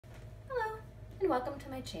and welcome to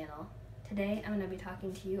my channel. Today I'm going to be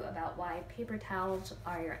talking to you about why paper towels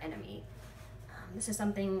are your enemy. This is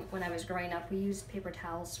something when I was growing up, we used paper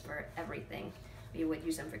towels for everything. We would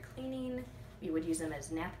use them for cleaning, we would use them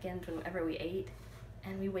as napkins whenever we ate,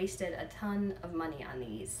 and we wasted a ton of money on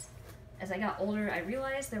these. As I got older, I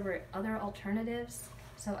realized there were other alternatives,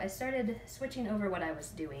 so I started switching over what I was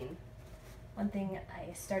doing. One thing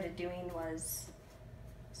I started doing was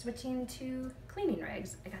switching to cleaning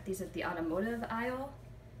rags. I got these at the automotive aisle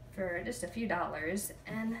for just a few dollars,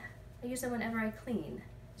 and I use them whenever I clean,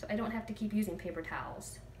 so I don't have to keep using paper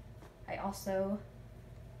towels. I also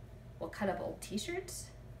will cut up old t-shirts.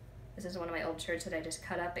 This is one of my old shirts that I just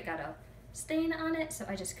cut up. It got a stain on it, so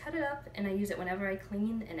I just cut it up and I use it whenever I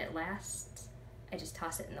clean, and it lasts. I just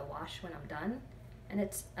toss it in the wash when I'm done, and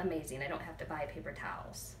it's amazing. I don't have to buy paper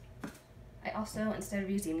towels. I also, instead of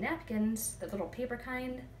using napkins, the little paper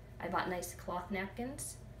kind, I bought nice cloth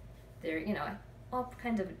napkins. They're, all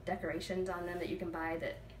kinds of decorations on them that you can buy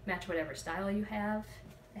that match whatever style you have.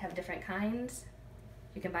 They have different kinds.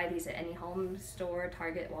 You can buy these at any home store.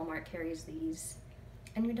 Target, Walmart carries these.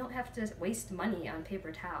 And you don't have to waste money on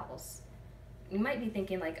paper towels. You might be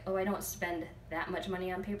thinking like, oh, I don't spend that much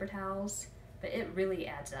money on paper towels, but it really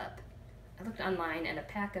adds up. I looked online and a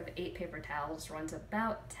pack of 8 paper towels runs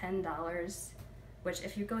about $10, which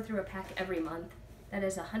if you go through a pack every month, that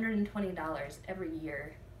is $120 every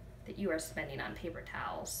year that you are spending on paper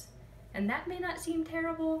towels. And that may not seem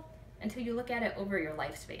terrible until you look at it over your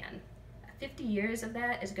lifespan. 50 years of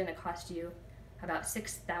that is going to cost you about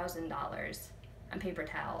 $6,000 on paper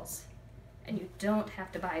towels. And you don't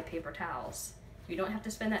have to buy paper towels. You don't have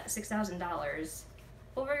to spend that $6,000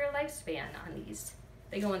 over your lifespan on these.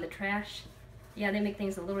 They go in the trash. Yeah, they make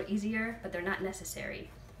things a little easier, but they're not necessary,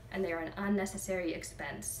 and they're an unnecessary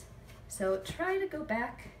expense. So try to go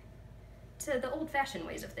back to the old-fashioned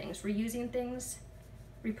ways of things, reusing things,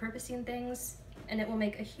 repurposing things, and it will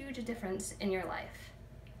make a huge difference in your life.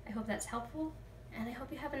 I hope that's helpful, and I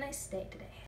hope you have a nice day today.